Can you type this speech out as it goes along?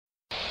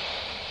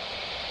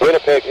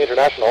Winnipeg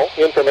International,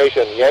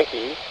 information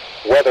Yankee,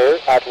 weather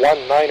at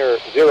 1900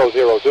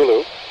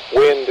 Zulu,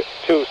 wind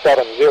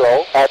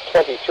 270 at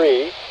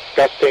 23,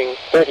 gusting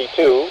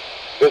 32,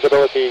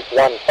 visibility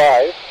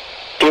 15,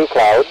 few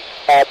clouds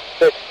at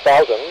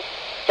 6,000,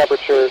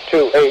 temperature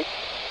 28,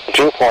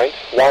 dew point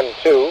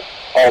 12,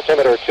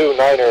 altimeter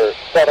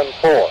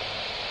 2974.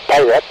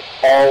 Pirate,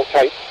 all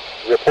types,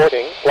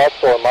 reporting plus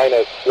or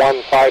minus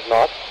 15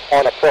 knots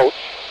on approach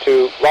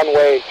to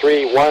runway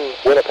 31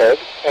 Winnipeg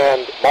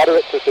and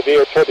moderate to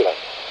severe turbulence.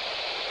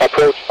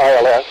 Approach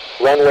ILS,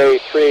 runway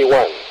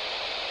 31.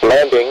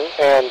 Landing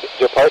and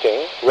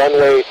departing,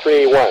 runway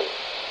 31.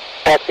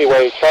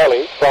 Taxiway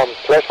Charlie from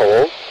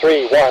threshold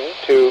 31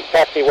 to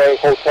taxiway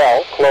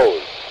hotel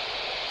closed.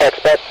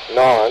 Expect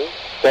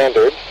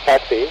non-standard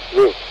taxi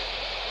route.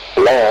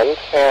 Land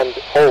and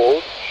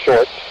hold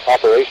short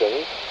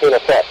operations in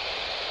effect.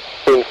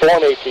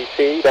 Inform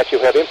ATC that you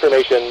have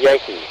information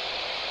Yankee.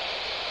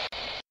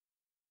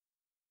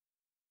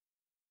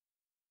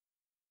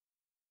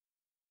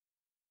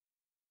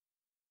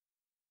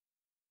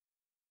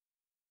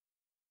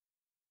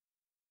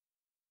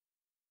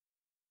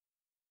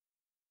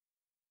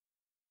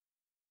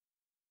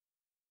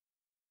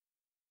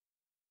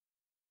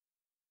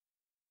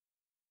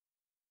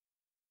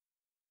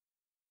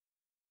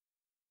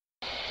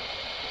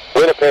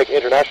 Winnipeg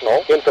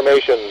International,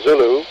 information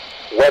Zulu,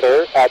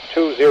 weather at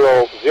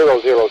 2000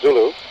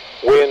 Zulu,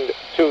 wind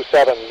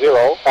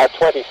 270 at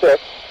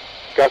 26,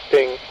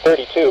 gusting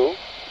 32,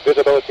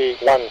 visibility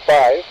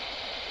 15,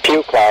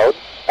 few clouds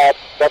at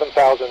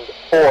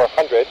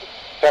 7,400,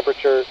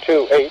 temperature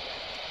 28,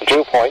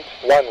 dew point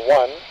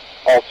 11,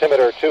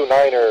 altimeter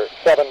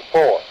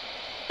 2974.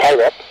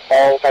 Pirate,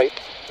 all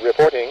types,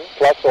 reporting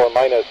plus or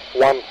minus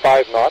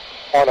 15 knots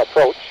on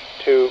approach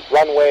to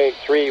runway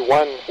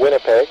 31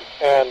 Winnipeg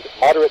and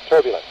moderate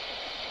turbulence.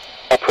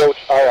 Approach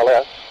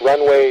ILS,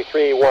 runway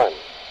 31.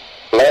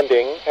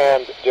 Landing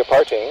and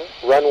departing,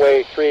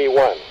 runway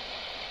 31.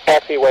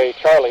 Taxiway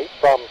Charlie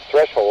from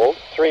threshold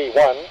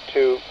 31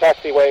 to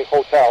taxiway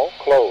hotel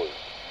closed.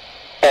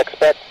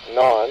 Expect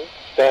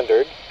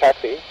non-standard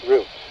taxi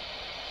route.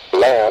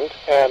 Land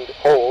and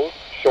hold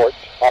short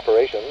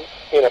operations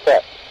in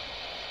effect.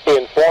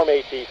 Inform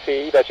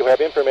ATC that you have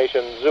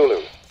information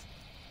Zulu.